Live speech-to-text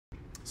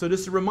So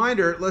just a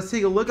reminder, let's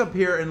take a look up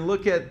here and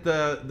look at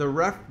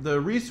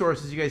the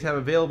resources you guys have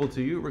available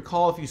to you.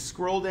 Recall, if you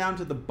scroll down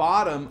to the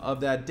bottom of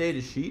that data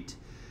sheet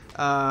or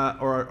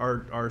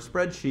our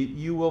spreadsheet,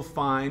 you will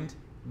find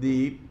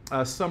the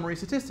summary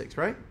statistics,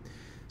 right?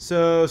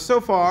 So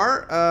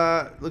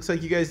far, looks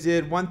like you guys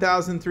did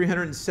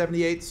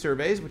 1,378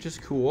 surveys, which is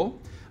cool.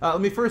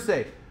 Let me first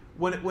say,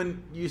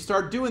 when you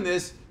start doing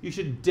this, you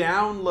should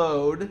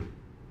download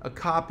a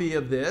copy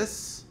of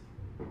this,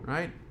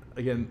 right?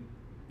 Again,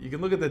 you can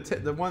look at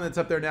the one that's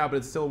up there now, but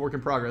it's still a work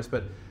in progress.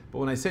 But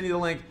when I send you the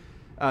link,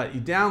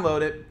 you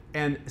download it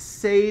and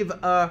save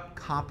a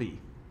copy,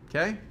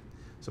 okay?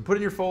 So put it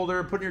in your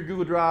folder, put it in your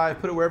Google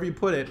Drive, put it wherever you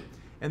put it,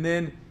 and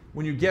then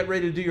when you get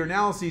ready to do your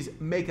analyses,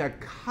 make a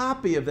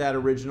copy of that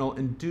original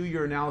and do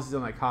your analysis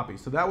on that copy.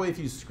 So that way, if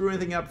you screw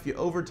anything up, if you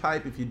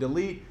overtype, if you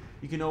delete,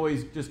 you can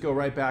always just go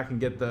right back and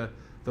get the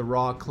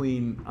raw,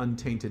 clean,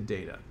 untainted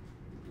data.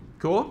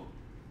 Cool?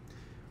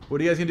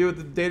 What are you guys going to do with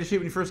the data sheet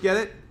when you first get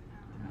it?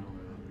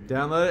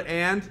 Download it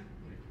and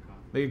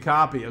make a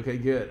copy. Okay,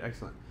 good.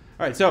 Excellent.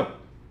 All right, so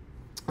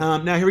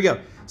now here we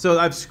go. So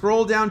I've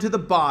scrolled down to the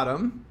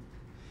bottom.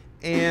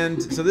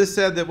 And so this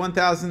said that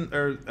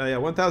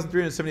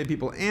 1,378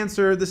 people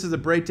answered. This is a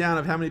breakdown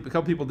of how many. A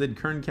couple people did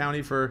Kern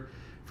County for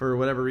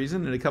whatever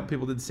reason, and a couple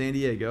people did San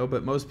Diego,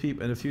 but most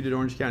people, and a few did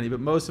Orange County. But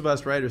most of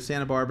us, right, are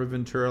Santa Barbara,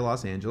 Ventura,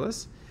 Los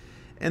Angeles.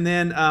 And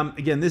then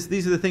again,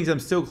 these are the things I'm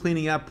still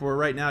cleaning up. Where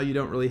right now you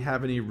don't really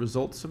have any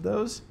results of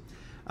those.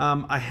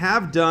 I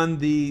have done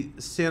the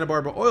Santa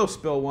Barbara oil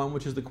spill one,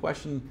 which is the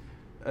question: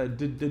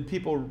 did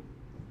people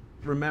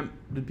remember?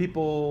 Did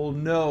people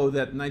know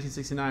that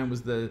 1969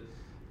 was the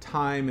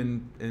time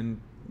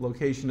and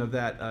location of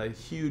that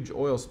huge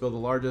oil spill, the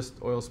largest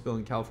oil spill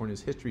in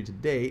California's history to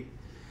date,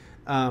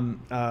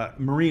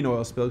 marine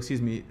oil spill,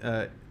 excuse me,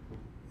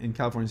 in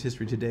California's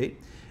history to date.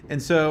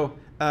 And so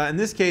in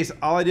this case,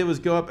 all I did was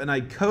go up and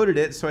I coded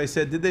it. So I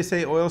said, did they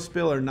say oil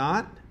spill or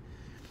not?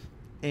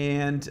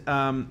 And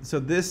so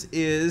this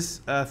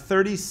is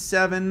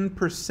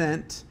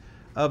 37%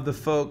 of the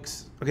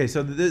folks. Okay,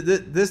 so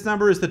this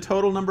number is the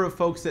total number of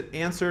folks that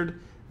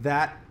answered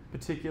that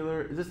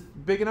particular. Is this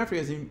big enough? Or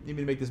you guys need me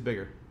to make this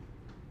bigger?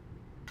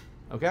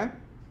 Okay?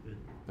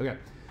 Okay.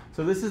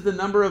 So this is the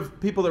number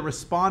of people that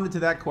responded to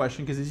that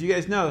question, because as you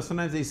guys know,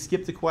 sometimes they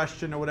skip the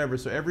question or whatever.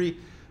 So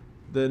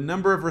the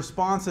number of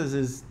responses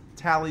is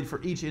tallied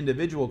for each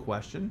individual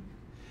question.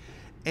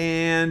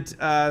 And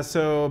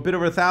so a bit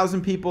over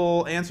 1,000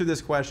 people answered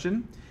this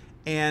question.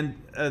 And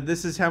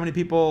this is how many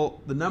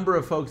people, the number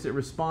of folks that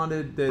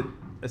responded that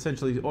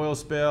essentially oil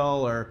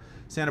spill or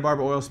Santa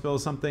Barbara oil spill,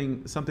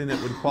 something that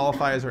would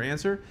qualify as our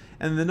answer.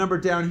 And the number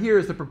down here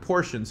is the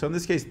proportion. So in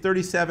this case,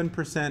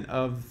 37%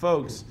 of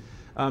folks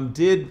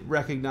did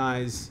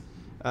recognize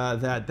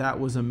that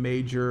was a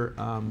major,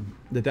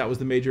 that was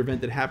the major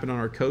event that happened on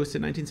our coast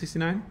in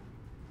 1969.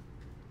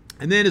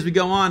 And then as we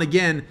go on,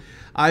 again,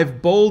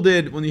 I've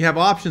bolded, when you have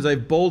options,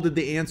 I've bolded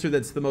the answer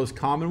that's the most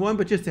common one,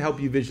 but just to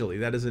help you visually.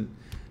 That doesn't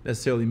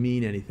necessarily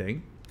mean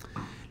anything.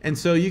 And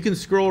so you can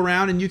scroll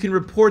around and you can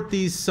report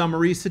these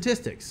summary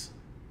statistics.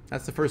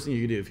 That's the first thing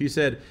you can do. If you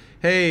said,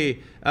 hey,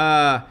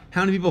 how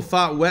many people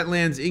thought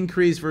wetlands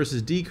increased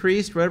versus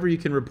decreased, whatever, you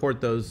can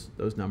report those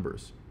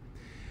numbers.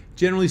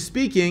 Generally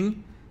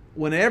speaking,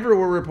 whenever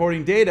we're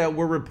reporting data,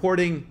 we're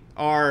reporting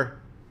our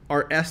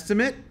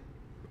estimate,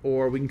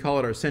 or we can call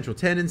it our central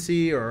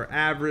tendency or our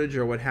average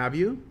or what have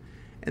you,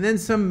 and then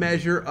some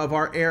measure of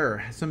our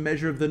error, some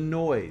measure of the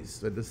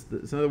noise. So in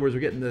other words, we're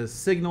getting the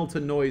signal to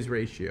noise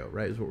ratio,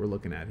 right, is what we're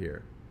looking at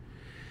here.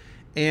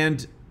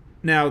 And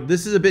now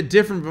this is a bit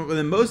different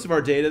than most of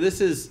our data. This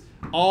is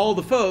all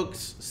the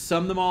folks,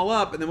 sum them all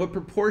up, and then what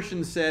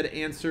proportion said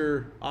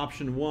answer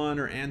option 1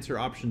 or answer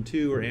option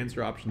 2 or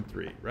answer option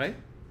 3, right?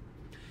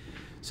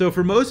 So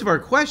for most of our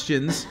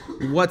questions,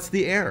 what's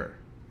the error?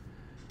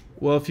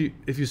 Well, if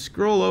you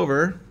scroll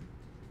over,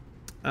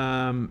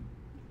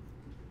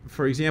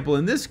 for example,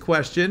 in this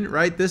question,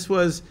 right, this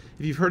was,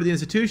 if you've heard of the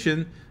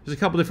institution, there's a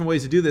couple different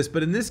ways to do this,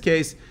 but in this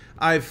case,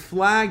 I've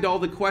flagged all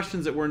the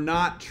questions that were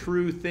not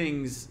true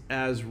things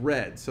as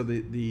red. So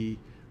the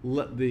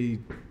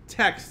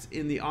text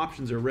in the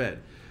options are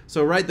red.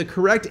 So, right, the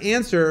correct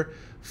answer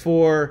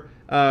for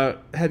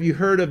have you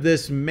heard of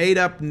this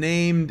made-up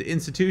named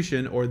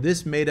institution, or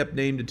this made-up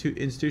named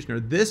institution, or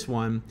this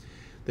one,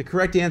 the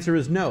correct answer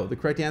is no. The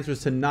correct answer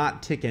is to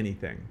not tick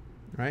anything,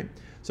 right?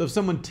 So if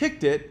someone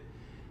ticked it,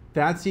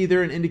 that's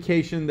either an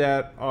indication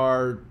that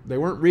they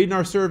weren't reading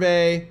our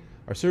survey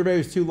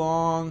was too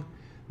long,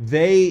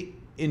 they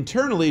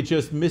internally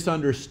just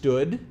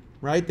misunderstood,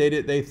 right?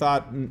 They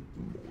thought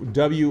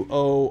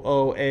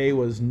WOOA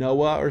was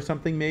NOAA or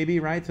something maybe,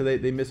 right? So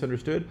they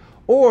misunderstood.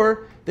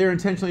 Or they're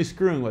intentionally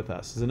screwing with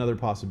us is another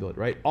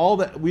possibility, right? All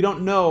that, we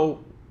don't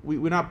know,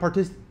 we're not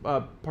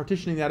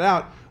partitioning that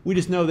out. We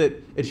just know that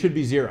it should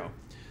be 0.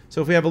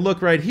 So if we have a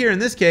look right here, in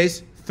this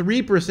case,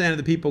 3% of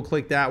the people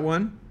clicked that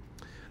one.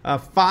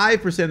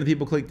 5% of the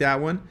people clicked that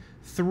one.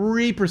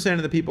 3%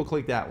 of the people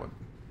clicked that one.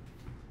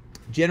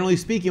 Generally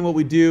speaking, what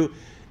we do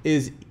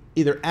is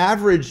either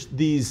average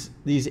these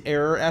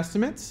error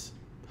estimates,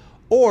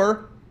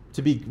 or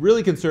to be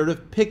really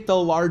conservative, pick the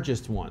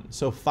largest one,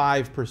 so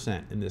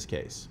 5% in this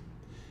case.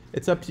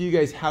 It's up to you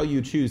guys how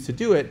you choose to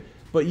do it,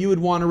 but you would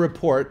want to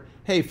report,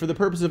 hey, for the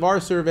purpose of our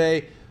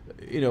survey,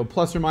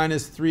 plus or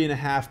minus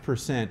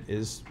 3.5%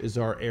 is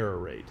our error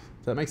rate.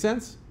 Does that make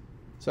sense?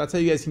 So that's how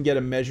you guys can get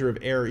a measure of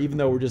error, even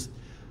though we're just,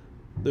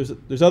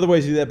 there's other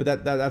ways to do that,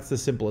 but that's the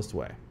simplest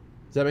way.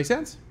 Does that make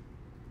sense?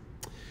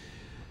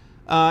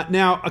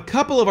 Now, a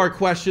couple of our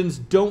questions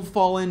don't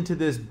fall into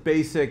this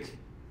basic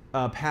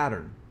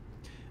pattern.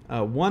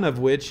 One of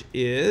which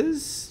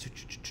is,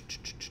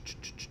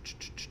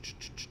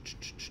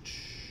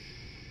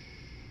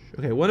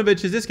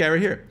 this guy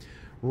right here.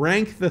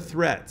 Rank the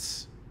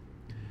threats.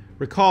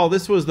 Recall,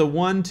 this was the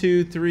 1,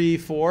 2, 3,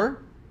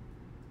 4.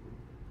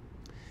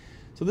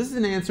 So this is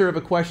an answer of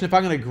a question. If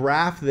I'm going to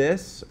graph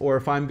this, or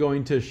if I'm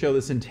going to show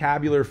this in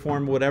tabular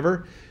form,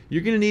 whatever,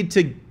 you're going to need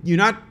to,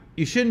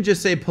 you shouldn't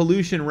just say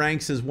pollution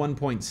ranks as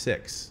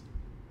 1.6,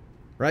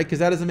 right? Because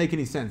that doesn't make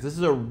any sense. This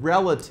is a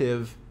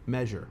relative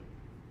measure.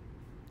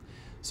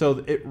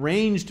 So it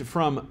ranged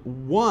from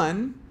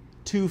 1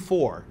 to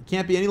 4. It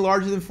can't be any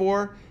larger than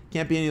 4.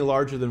 Can't be any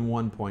larger than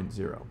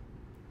 1.0.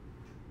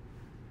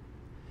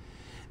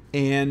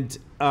 And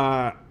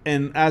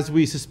as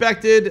we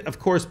suspected, of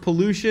course,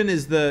 pollution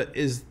is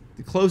the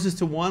closest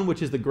to 1,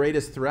 which is the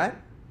greatest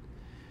threat.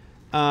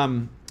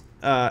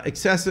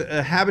 Excessive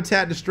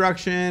habitat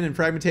destruction and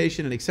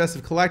fragmentation and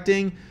excessive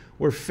collecting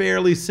were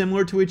fairly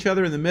similar to each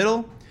other in the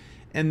middle.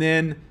 And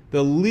then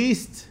the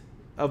least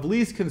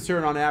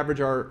concern on average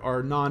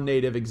are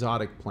non-native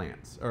exotic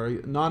plants, or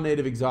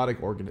non-native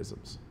exotic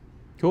organisms.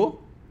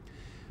 Cool?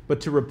 But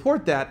to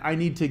report that, I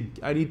need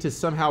to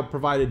somehow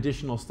provide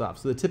additional stuff.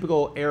 So the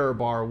typical error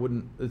bar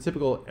the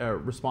typical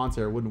response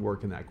error wouldn't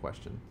work in that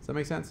question. Does that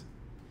make sense?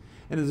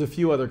 And there's a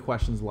few other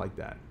questions like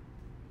that.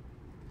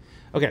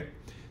 Okay,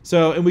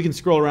 so, and we can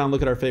scroll around and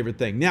look at our favorite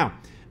thing. Now,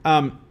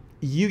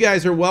 you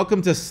guys are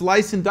welcome to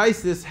slice and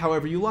dice this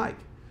however you like.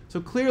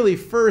 So clearly,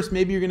 first,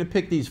 maybe you're going to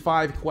pick these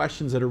 5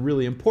 questions that are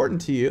really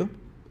important to you.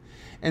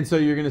 And so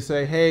you're going to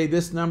say, hey,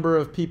 this number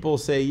of people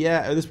say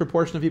yeah, or this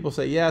proportion of people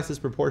say yes, this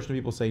proportion of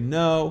people say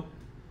no,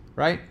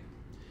 right?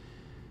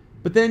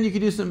 But then you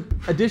could do some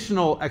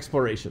additional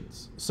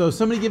explorations. So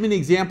somebody give me an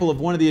example of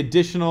one of the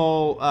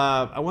additional,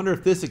 I wonder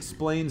if this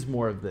explains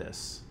more of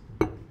this.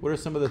 What are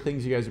some of the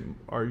things you guys,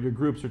 or your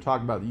groups are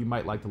talking about that you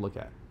might like to look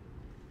at?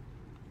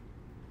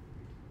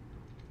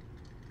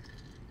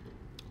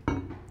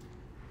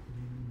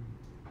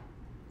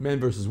 Men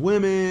versus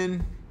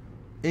women,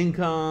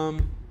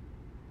 income,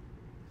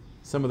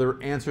 some of the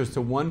answers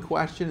to one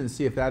question, and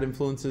see if that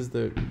influences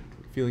the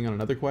feeling on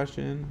another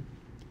question.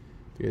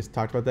 Have you guys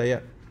talked about that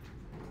yet?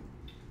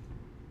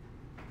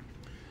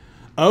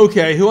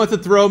 Okay, who wants to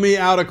throw me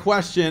out a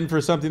question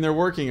for something they're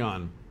working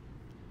on?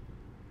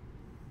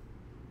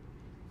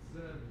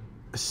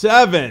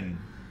 7.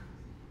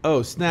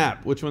 Oh,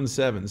 snap. Which one's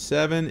 7?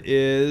 7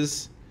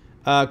 is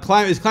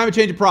climate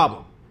change a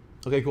problem?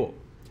 Okay, cool.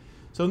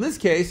 So in this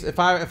case, if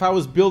I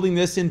was building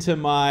this into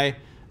my,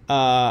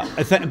 by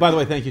the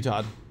way, thank you,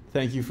 Todd.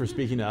 Thank you for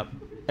speaking up.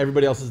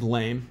 Everybody else is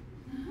lame.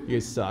 You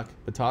guys suck,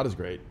 but Todd is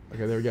great.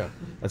 Okay, there we go.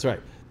 That's right.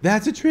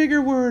 That's a trigger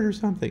word or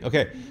something.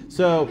 Okay,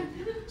 so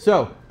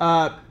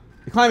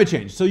climate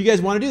change. So you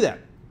guys want to do that?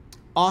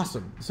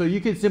 Awesome. So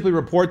you can simply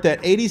report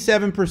that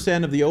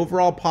 87% of the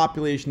overall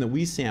population that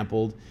we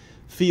sampled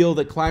feel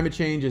that climate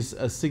change is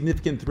a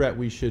significant threat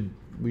we should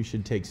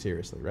take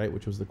seriously, right?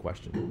 Which was the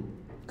question.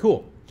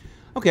 Cool.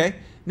 Okay.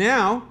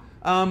 Now,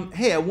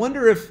 hey, I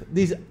wonder if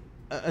these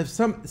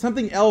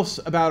something else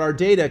about our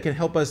data can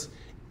help us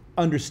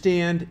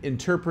understand,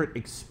 interpret,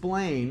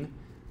 explain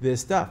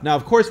this stuff. Now,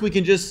 of course,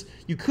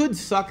 you could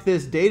suck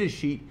this data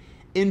sheet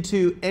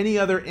into any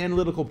other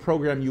analytical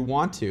program you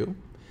want to.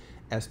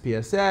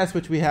 SPSS,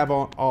 which we have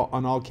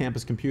on all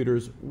campus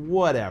computers,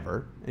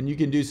 whatever. And you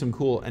can do some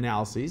cool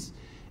analyses.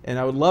 And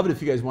I would love it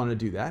if you guys wanted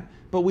to do that.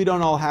 But we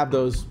don't all have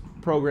those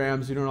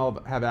programs. We don't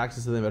all have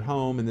access to them at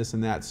home and this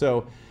and that.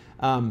 So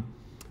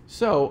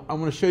I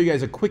want to show you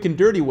guys a quick and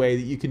dirty way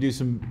that you can do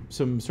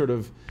some sort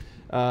of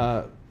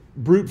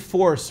brute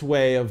force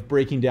way of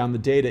breaking down the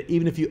data,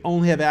 even if you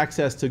only have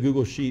access to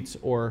Google Sheets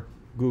or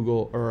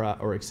Google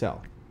or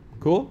Excel.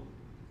 Cool?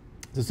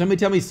 So somebody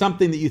tell me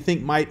something that you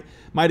think might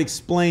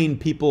explain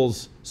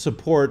people's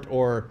support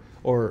or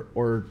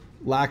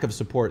lack of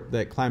support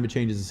that climate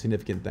change is a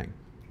significant thing.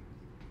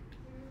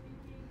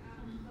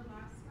 The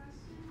last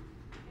question,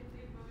 if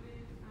they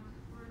voted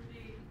or if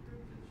they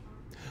approved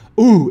of Trump.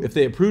 Ooh, if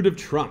they approved of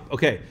Trump.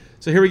 Okay,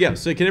 so here we go.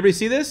 So can everybody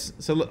see this?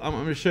 So I'm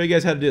going to show you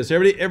guys how to do this. So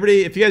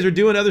everybody, if you guys are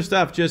doing other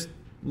stuff, just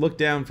look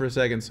down for a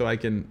second so you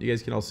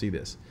guys can all see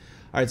this.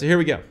 All right, so here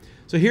we go.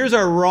 So here's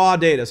our raw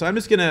data. So I'm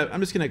just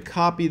gonna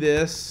copy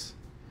this,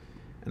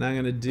 and I'm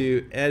gonna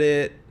do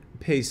edit,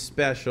 paste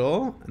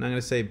special, and I'm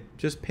gonna say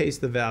just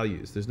paste the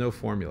values. There's no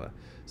formula.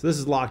 So this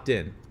is locked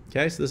in.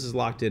 Okay, so this is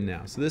locked in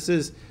now. So this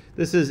is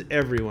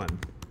everyone,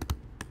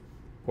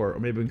 or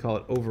maybe we can call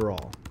it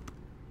overall.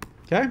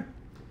 Okay, you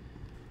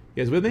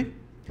guys with me?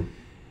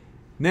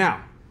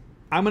 Now,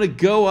 I'm going to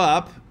go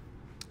up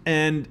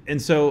and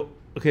so,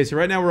 okay, so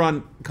right now we're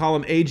on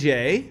column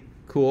AJ.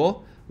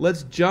 Cool.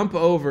 Let's jump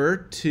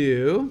over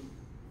to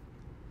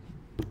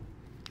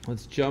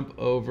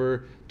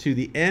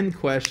the end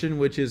question,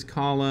 which is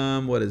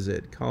column, what is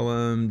it?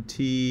 Column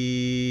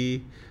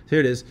T. Here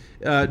it is.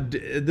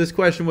 This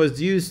question was,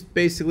 do you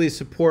basically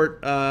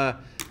support,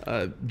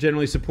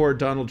 generally support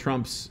Donald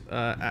Trump's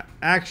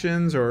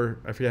actions, or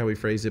I forget how we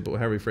phrase it, but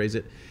however we phrase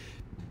it.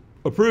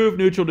 Approve,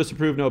 neutral,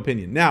 disapprove, no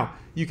opinion. Now,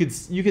 you could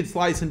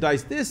slice and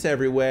dice this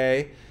every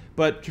way,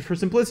 but for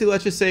simplicity,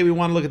 let's just say we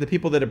want to look at the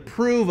people that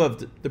approve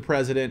of the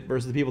president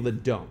versus the people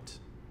that don't.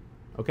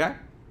 Okay?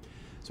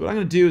 So what I'm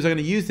going to do is I'm going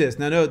to use this.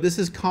 Now, note, this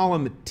is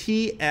column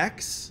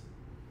TX.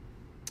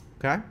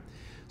 Okay?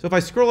 So if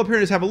I scroll up here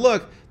and just have a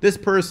look, this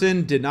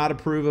person did not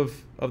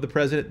approve of the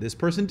president. This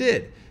person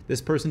did. This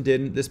person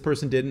didn't. This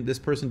person didn't. This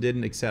person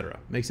didn't, etc.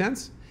 Make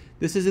sense?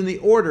 This is in the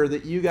order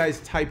that you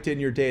guys typed in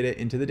your data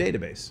into the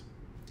database.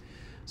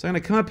 So I'm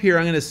going to come up here.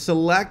 I'm going to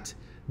select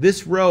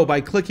this row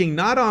by clicking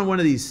not on one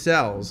of these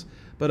cells,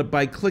 but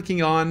by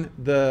clicking on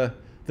the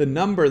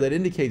number that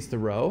indicates the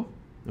row.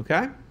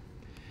 Okay?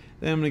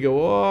 Then I'm going to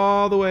go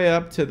all the way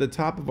up to the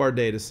top of our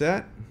data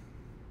set.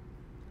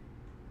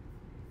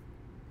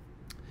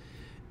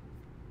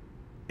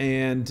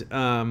 And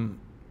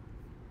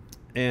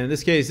in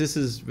this case, this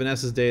is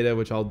Vanessa's data,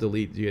 which I'll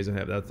delete. You guys don't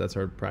have that's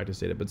our practice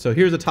data. But so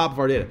here's the top of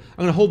our data. I'm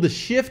going to hold the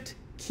Shift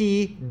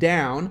key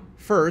down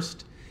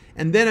first,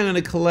 and then I'm going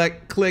to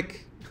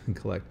click. I'm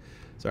going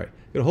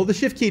to hold the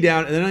Shift key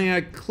down, and then I'm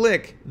going to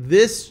click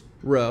this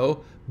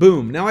row.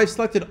 Boom. Now I've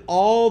selected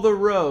all the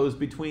rows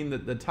between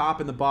the top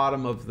and the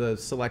bottom of the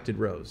selected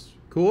rows.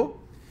 Cool?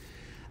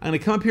 I'm going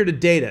to come up here to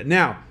data.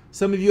 Now,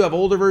 some of you have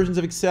older versions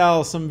of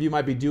Excel. Some of you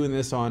might be doing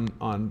this on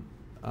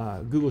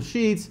Google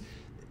Sheets.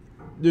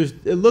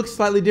 It looks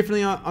slightly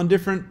differently on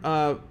different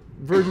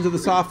versions of the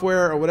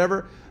software or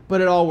whatever,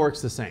 but it all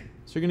works the same.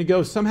 So you're going to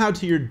go somehow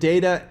to your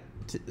data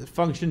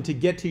function to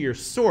get to your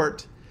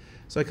sort.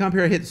 So I come up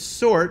here, I hit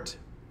sort,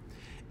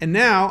 and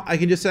now I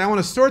can just say I want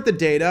to sort the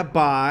data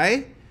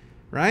by,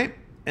 right?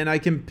 And I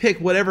can pick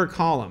whatever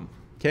column.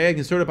 Okay, I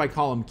can sort it by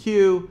column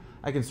Q.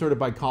 I can sort it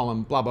by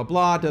column blah, blah,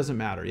 blah. Doesn't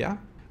matter, yeah?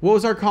 What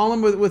was our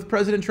column with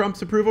President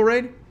Trump's approval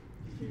rate?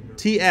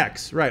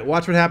 TX. Right,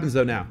 watch what happens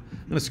though now.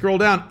 I'm going to scroll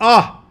down.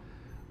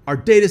 Our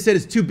data set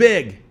is too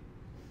big.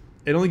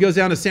 It only goes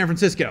down to San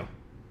Francisco.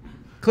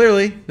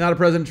 Clearly, not a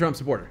President Trump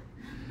supporter.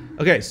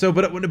 Okay, so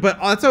but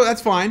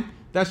that's fine.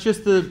 That's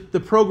just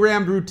the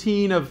programmed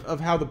routine of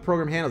how the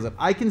program handles it.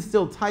 I can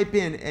still type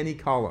in any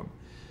column.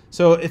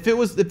 So if it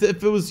was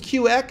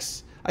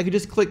QX, I could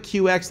just click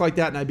QX like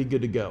that and I'd be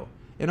good to go.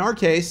 In our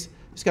case,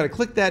 just got to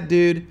click that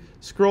dude,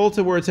 scroll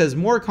to where it says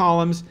more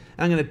columns,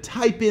 and I'm going to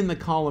type in the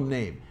column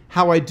name.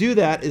 How I do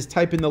that is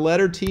type in the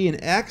letter T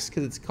and X,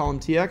 because it's column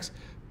TX,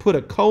 put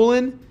a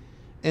colon,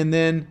 and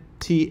then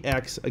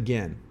TX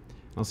again.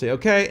 I'll say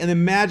OK, and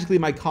then magically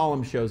my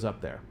column shows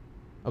up there.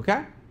 OK?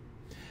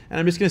 And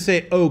I'm just going to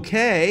say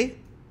OK.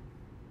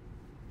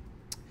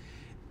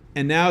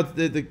 And now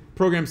the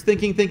program's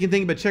thinking,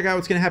 but check out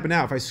what's going to happen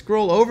now. If I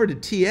scroll over to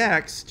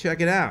TX,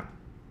 check it out.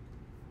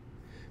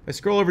 If I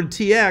scroll over to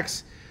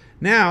TX,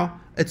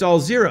 now it's all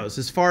zeros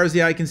as far as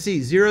the eye can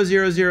see. 0,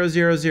 0, 0,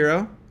 0,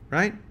 0,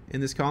 right?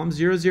 In this column,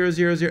 0, 0,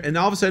 0, 0. And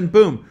all of a sudden,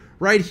 boom,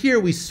 right here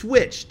we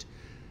switched.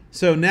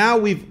 So now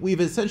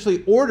we've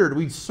essentially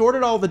we've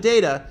sorted all the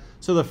data.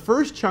 So the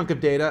first chunk of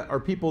data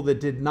are people that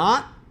did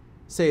not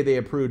say they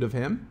approved of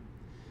him.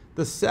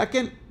 The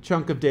second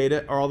chunk of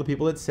data are all the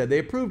people that said they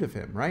approved of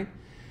him, right?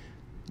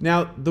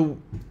 Now,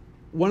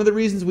 one of the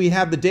reasons we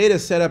have the data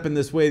set up in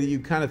this way that you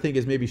kind of think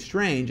is maybe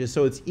strange is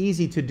so it's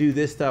easy to do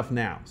this stuff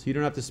now. So you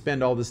don't have to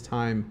spend all this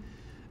time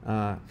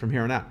from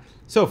here on out.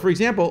 So for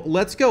example,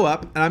 let's go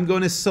up and I'm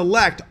going to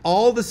select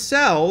all the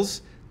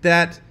cells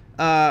that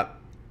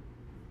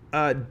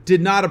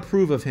did not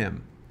approve of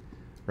him,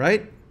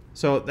 right?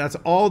 So that's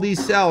all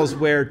these cells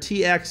where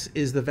TX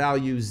is the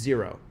value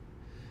 0.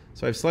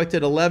 So I've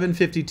selected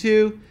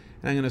 1152,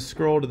 and I'm going to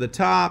scroll to the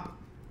top,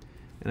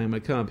 and I'm going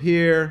to come up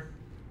here,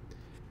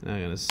 and I'm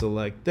going to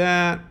select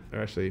that. Or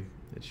actually,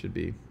 it should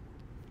be,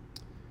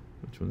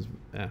 which one's,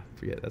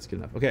 forget, that's good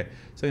enough. Okay,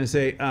 so I'm going to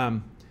say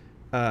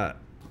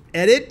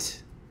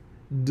edit,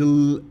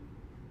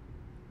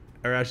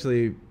 or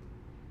actually,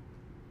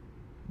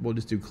 we'll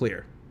just do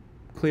clear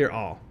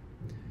all.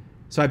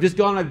 So I've just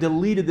gone and I've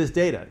deleted this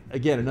data.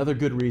 Again, another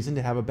good reason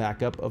to have a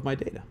backup of my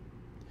data.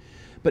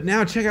 But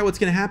now check out what's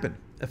going to happen.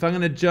 If I'm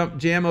going to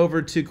jam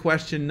over to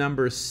question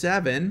number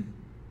 7,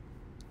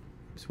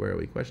 where are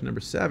we? Question number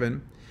 7,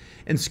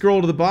 and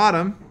scroll to the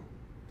bottom,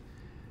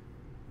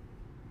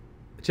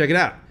 check it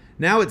out.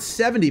 Now it's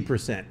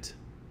 70%.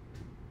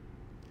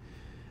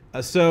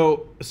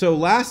 So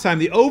last time,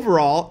 the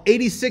overall,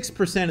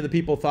 86% of the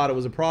people thought it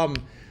was a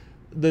problem.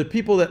 The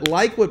people that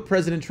like what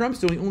President Trump's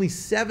doing, only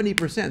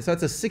 70%. So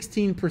that's a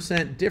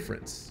 16%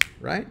 difference,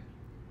 right?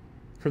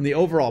 From the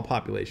overall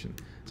population.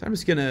 So I'm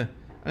going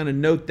to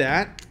note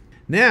that.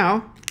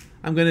 Now,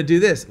 I'm going to do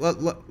this.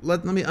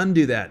 Let me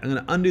undo that. I'm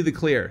going to undo the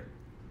clear.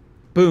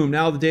 Boom,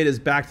 now the data is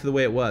back to the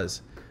way it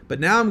was. But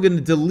now I'm going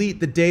to delete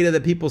the data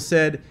that people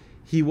said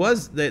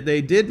that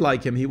they did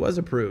like him, he was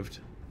approved.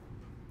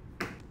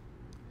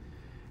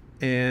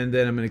 And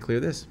then I'm going to clear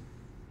this.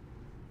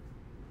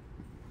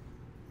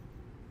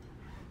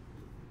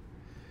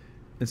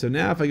 And so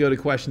now if I go to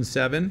question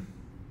 7,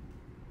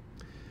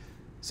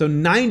 so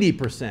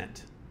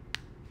 90%.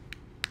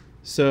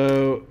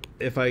 So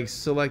if I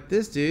select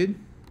this dude,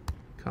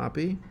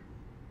 copy,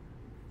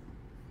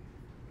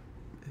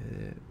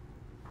 edit,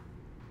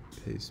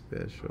 paste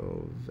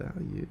special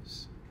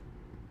values,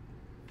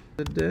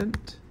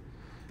 president,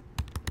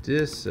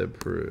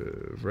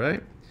 disapprove,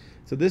 right?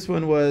 So this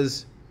one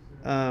was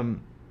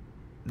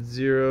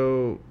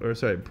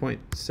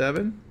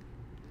 0.7.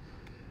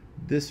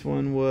 This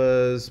one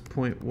was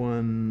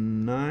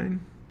 0.19.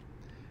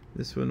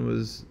 This one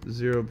was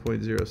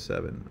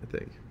 0.07, I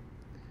think.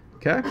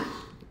 Okay? I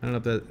don't know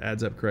if that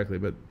adds up correctly,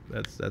 but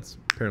that's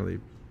apparently,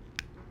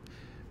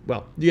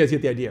 well, you guys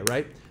get the idea,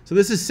 right? So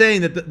this is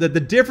saying that the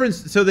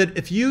difference, so that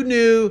if you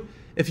knew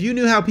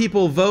how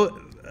people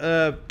vote,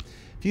 if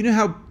you knew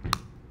how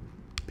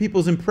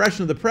people's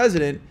impression of the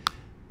president,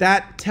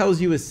 that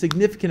tells you a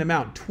significant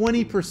amount,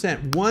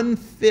 20%,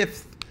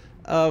 1/5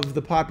 of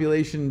the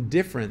population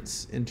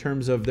difference in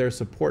terms of their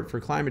support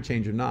for climate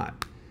change or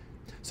not.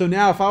 So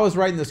now if I was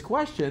writing this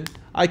question,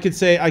 I could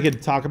say, I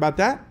could talk about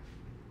that.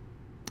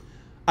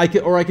 I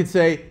could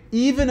say,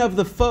 even of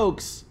the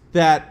folks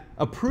that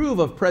approve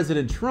of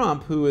President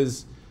Trump, who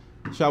is,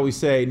 shall we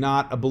say,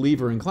 not a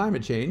believer in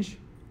climate change,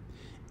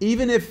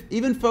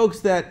 even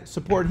folks that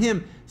support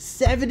him,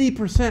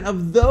 70%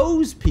 of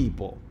those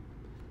people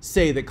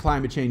say that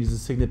climate change is a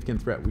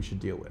significant threat we should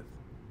deal with.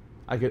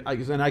 I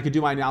could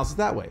do my analysis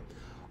that way.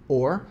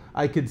 Or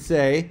I could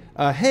say,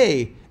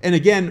 hey, and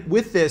again,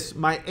 with this,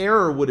 my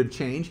error would have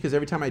changed because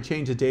every time I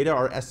change the data,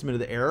 our estimate of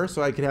the error.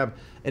 So I could have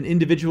an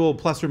individual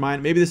plus or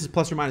minus, maybe this is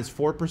plus or minus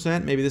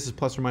 4%, maybe this is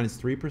plus or minus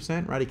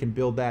 3%, right? I can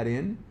build that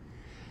in.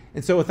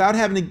 And so without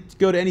having to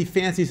go to any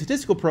fancy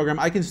statistical program,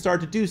 I can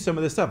start to do some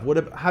of this stuff.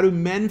 How do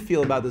men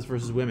feel about this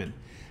versus women?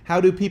 How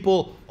do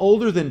people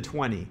older than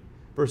 20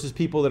 versus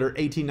people that are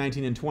 18,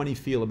 19, and 20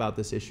 feel about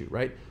this issue,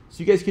 right? So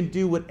you guys can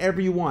do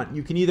whatever you want.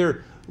 You can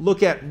either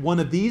look at one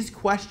of these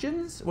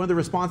questions, one of the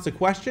response to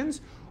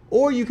questions,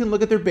 or you can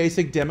look at their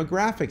basic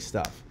demographic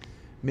stuff.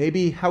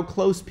 Maybe how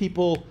close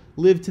people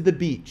live to the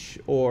beach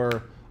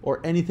or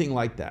anything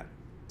like that.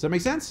 Does that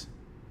make sense?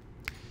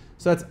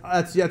 So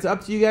that's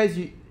up to you guys.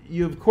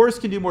 You of course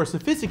can do more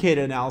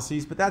sophisticated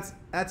analyses, but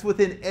that's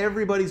within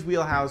everybody's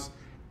wheelhouse.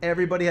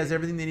 Everybody has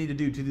everything they need to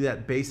do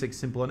that basic,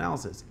 simple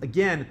analysis.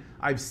 Again,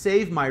 I've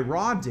saved my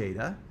raw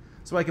data,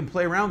 so I can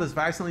play around with this. If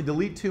I accidentally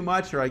delete too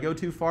much or I go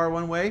too far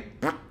one way,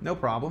 no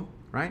problem,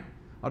 right?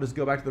 I'll just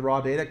go back to the raw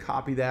data,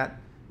 copy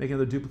that, make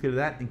another duplicate of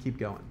that, and keep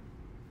going.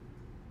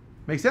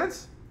 Make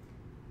sense?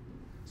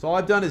 So all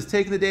I've done is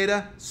taken the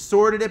data,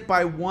 sorted it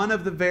by one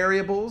of the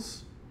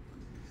variables,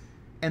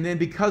 and then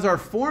because our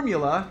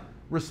formula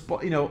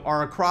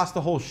are across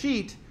the whole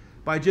sheet,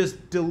 by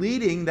just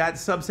deleting that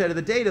subset of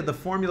the data, the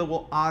formula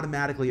will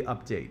automatically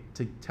update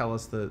to tell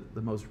us the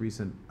most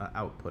recent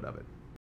output of it.